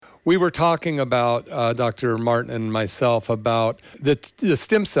we were talking about, Dr. Martin and myself, about the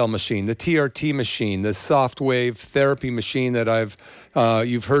stem cell machine, the TRT machine, the soft wave therapy machine that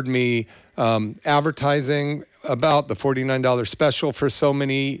you've heard me advertising about, the $49 special for so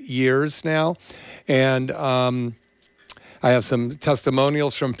many years now. And I have some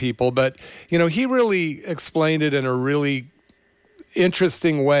testimonials from people, but, he really explained it in a really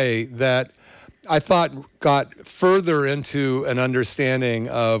interesting way that I thought got further into an understanding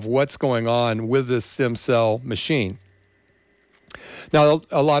of what's going on with this stem cell machine. Now,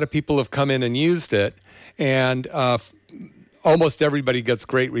 a lot of people have come in and used it, and almost everybody gets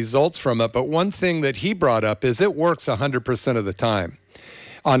great results from it. But one thing that he brought up is it works 100% of the time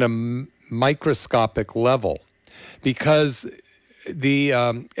on a microscopic level, because the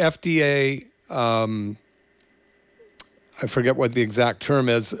FDA, I forget what the exact term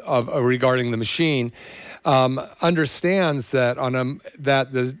is regarding the machine, understands that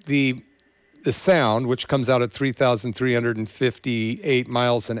that the sound, which comes out at 3,358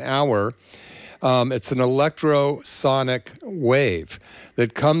 miles an hour, it's an electrosonic wave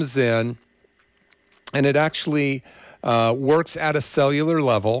that comes in, and it actually works at a cellular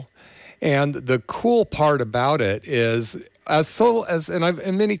level. And the cool part about it is,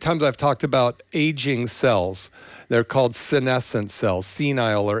 and many times I've talked about aging cells. They're called senescent cells,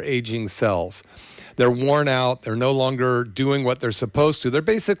 senile or aging cells. They're worn out. They're no longer doing what they're supposed to. They're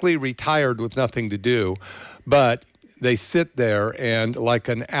basically retired with nothing to do, but they sit there, and like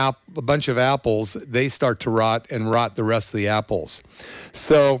a bunch of apples, they start to rot and rot the rest of the apples.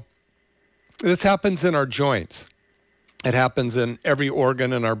 So this happens in our joints. It happens in every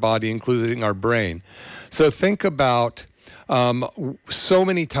organ in our body, including our brain. So think about so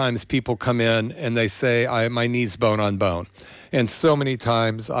many times people come in and they say, my knee's bone on bone. And so many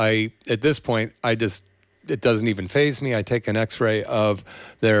times at this point, it doesn't even faze me. I take an x-ray of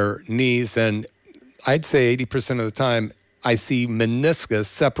their knees, and I'd say 80% of the time I see meniscus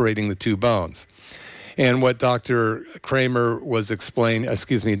separating the two bones. And what Dr. Dr.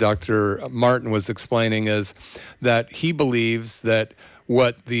 Martin was explaining is that he believes that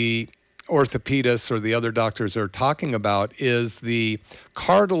what the orthopedists or the other doctors are talking about is the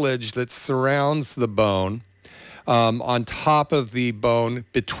cartilage that surrounds the bone on top of the bone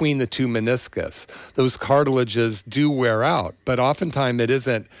between the two meniscus. Those cartilages do wear out, but oftentimes it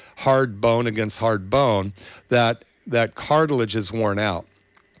isn't hard bone against hard bone. That cartilage is worn out.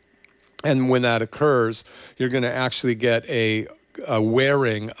 And when that occurs, you're going to actually get a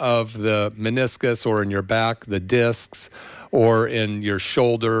wearing of the meniscus, or in your back, the discs, or in your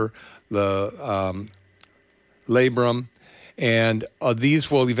shoulder, the labrum, and these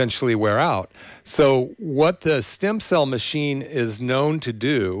will eventually wear out. So what the stem cell machine is known to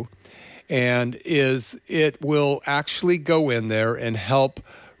do, and is it will actually go in there and help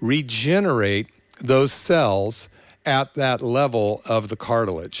regenerate those cells at that level of the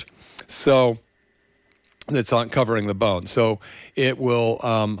cartilage. So that's on covering the bone. So it will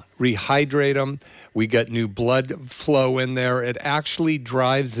rehydrate them. We get new blood flow in there. It actually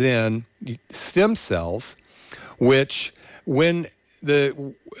drives in stem cells, which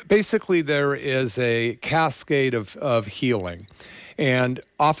basically there is a cascade of healing. And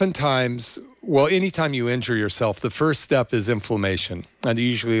oftentimes, anytime you injure yourself, the first step is inflammation. And it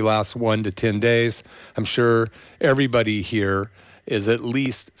usually lasts 1 to 10 days. I'm sure everybody here is at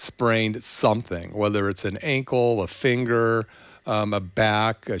least sprained something, whether it's an ankle, a finger, a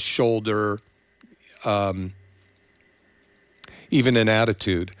back, a shoulder, even an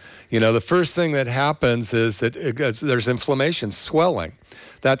attitude. The first thing that happens is that there's inflammation, swelling.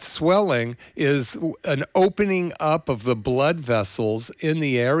 That swelling is an opening up of the blood vessels in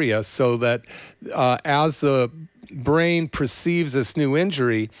the area, so that as the brain perceives this new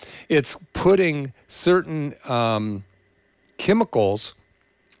injury, it's putting certain chemicals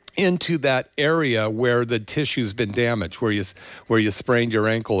into that area where the tissue's been damaged, where you sprained your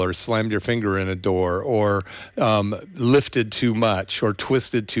ankle or slammed your finger in a door, or lifted too much, or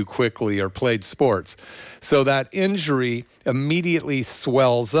twisted too quickly, or played sports. So that injury immediately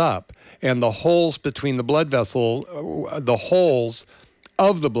swells up, and the holes between the blood holes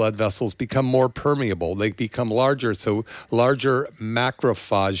of the blood vessels become more permeable. They become larger, so larger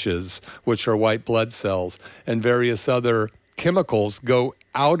macrophages, which are white blood cells, and various other chemicals go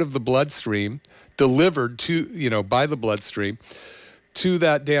out of the bloodstream, delivered to, by the bloodstream, to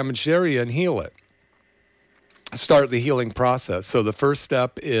that damaged area and heal it. Start the healing process. So the first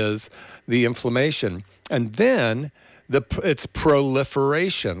step is the inflammation. And then it's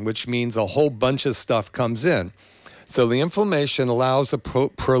proliferation, which means a whole bunch of stuff comes in. So the inflammation allows a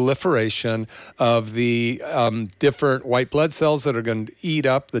proliferation of the different white blood cells that are going to eat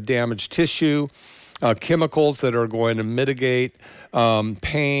up the damaged tissue, chemicals that are going to mitigate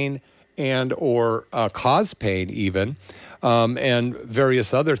pain and or cause pain even, and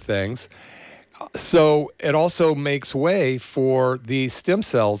various other things. So it also makes way for the stem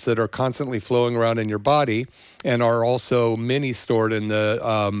cells that are constantly flowing around in your body and are also mini stored in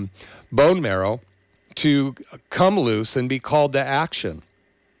the bone marrow to come loose and be called to action.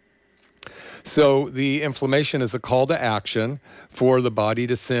 So the inflammation is a call to action for the body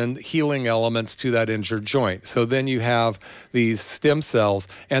to send healing elements to that injured joint. So then you have these stem cells,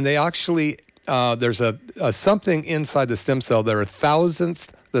 and they actually, there's a something inside the stem cell that are thousandths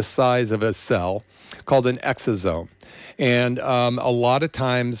the size of a cell called an exosome. And a lot of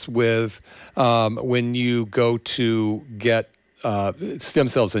times with when you go to get stem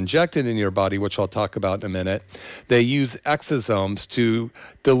cells injected in your body, which I'll talk about in a minute, they use exosomes to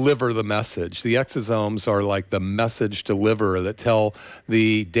deliver the message. The exosomes are like the message deliverer that tell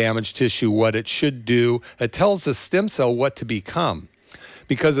the damaged tissue what it should do. It tells the stem cell what to become.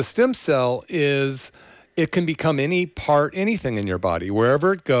 Because a stem cell it can become any part, anything in your body.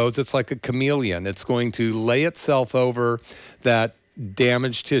 Wherever it goes, it's like a chameleon. It's going to lay itself over that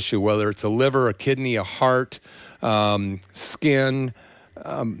damaged tissue, whether it's a liver, a kidney, a heart, skin,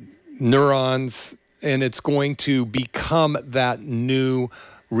 neurons, and it's going to become that new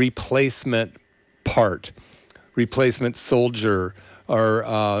replacement part, replacement soldier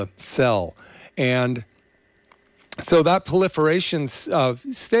or cell. And so that proliferation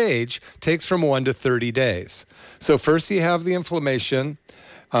stage takes from 1 to 30 days. So first you have the inflammation.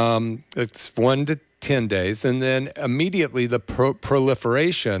 It's 1 to 10 days. And then immediately the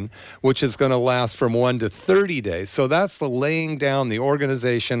proliferation, which is going to last from 1 to 30 days. So that's the laying down, the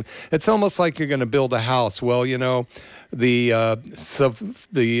organization. It's almost like you're going to build a house. Well, you know, the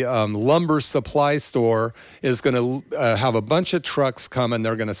lumber supply store is going to have a bunch of trucks come, and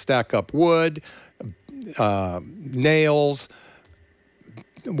they're going to stack up wood, nails,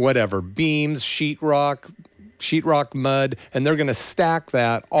 whatever, beams, sheetrock mud, and they're going to stack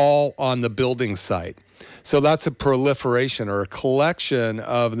that all on the building site. So that's a proliferation or a collection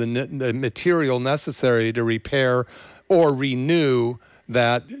of the material necessary to repair or renew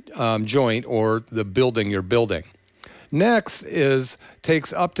that joint or the building you're building. Next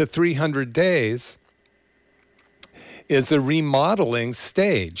takes up to 300 days, is a remodeling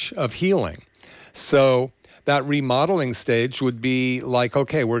stage of healing. So that remodeling stage would be like,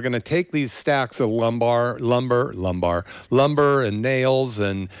 okay, we're going to take these stacks of lumber and nails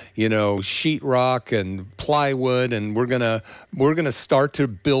and, you know, sheetrock and plywood, and we're going to start to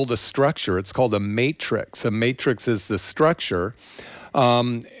build a structure. It's called a matrix. A matrix is the structure,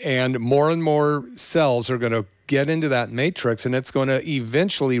 and more cells are going to get into that matrix, and it's going to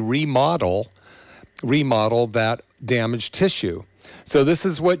eventually remodel that damaged tissue. So this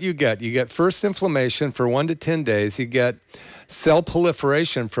is what you get. You get first inflammation for 1 to 10 days. You get cell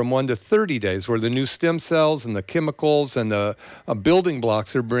proliferation from 1 to 30 days, where the new stem cells and the chemicals and the building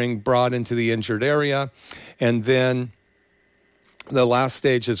blocks are being brought into the injured area. And then the last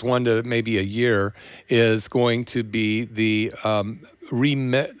stage is 1 to maybe a year is going to be the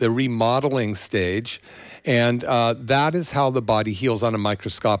remodeling stage. And that is how the body heals on a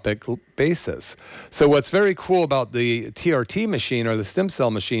microscopic basis. So what's very cool about the TRT machine or the stem cell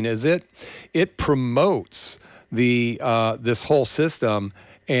machine is it promotes this whole system.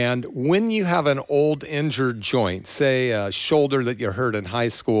 And when you have an old injured joint, say a shoulder that you hurt in high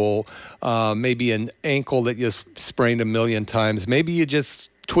school, maybe an ankle that you sprained a million times, maybe you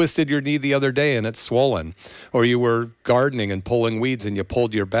just twisted your knee the other day and it's swollen, or you were gardening and pulling weeds and you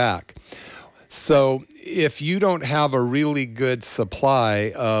pulled your back. So if you don't have a really good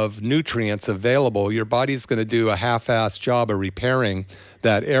supply of nutrients available, your body's going to do a half-assed job of repairing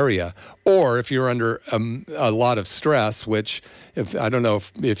that area. Or if you're under a lot of stress, which I don't know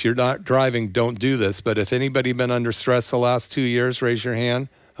if you're not driving, don't do this, but if anybody been under stress the last 2 years, raise your hand.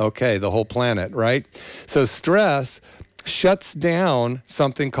 Okay, the whole planet, right? So stress shuts down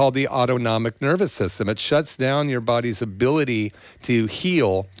something called the autonomic nervous system. It shuts down your body's ability to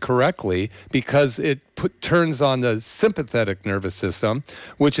heal correctly because it turns on the sympathetic nervous system,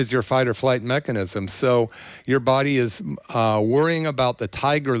 which is your fight or flight mechanism. So your body is worrying about the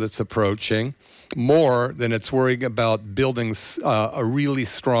tiger that's approaching more than it's worrying about building a really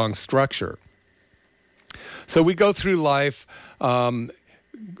strong structure. So we go through life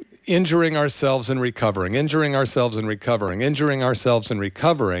injuring ourselves and recovering, injuring ourselves and recovering, injuring ourselves and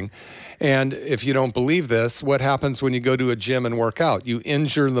recovering. And if you don't believe this, what happens when you go to a gym and work out? You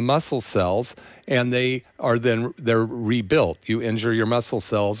injure the muscle cells and they're rebuilt. You injure your muscle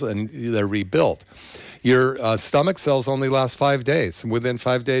cells and they're rebuilt. Your stomach cells only last 5 days. Within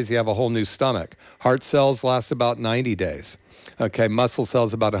 5 days, you have a whole new stomach. Heart cells last about 90 days. Okay, muscle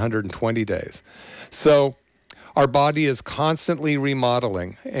cells about 120 days. So our body is constantly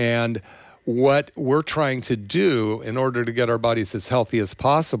remodeling, and what we're trying to do in order to get our bodies as healthy as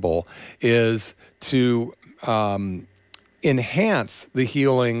possible is to enhance the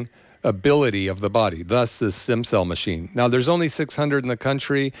healing ability of the body, thus the stem cell machine. Now, there's only 600 in the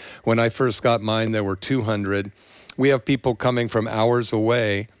country. When I first got mine, there were 200. We have people coming from hours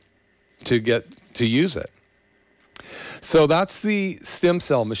away to get to use it. So that's the stem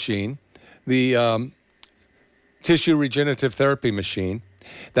cell machine, the tissue regenerative therapy machine.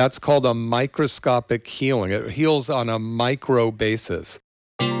 That's called a microscopic healing. It heals on a micro basis.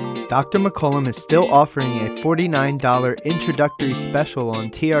 Dr. McCollum is still offering a $49 introductory special on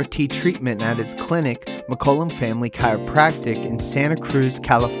TRT treatment at his clinic, McCollum Family Chiropractic in Santa Cruz,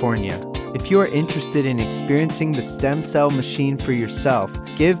 California. If you are interested in experiencing the stem cell machine for yourself,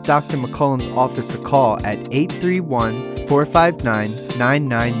 give Dr. McCollum's office a call at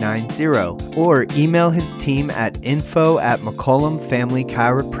 831-459-9990 or email his team at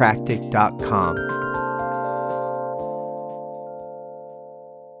info@mccollumfamilychiropractic.com.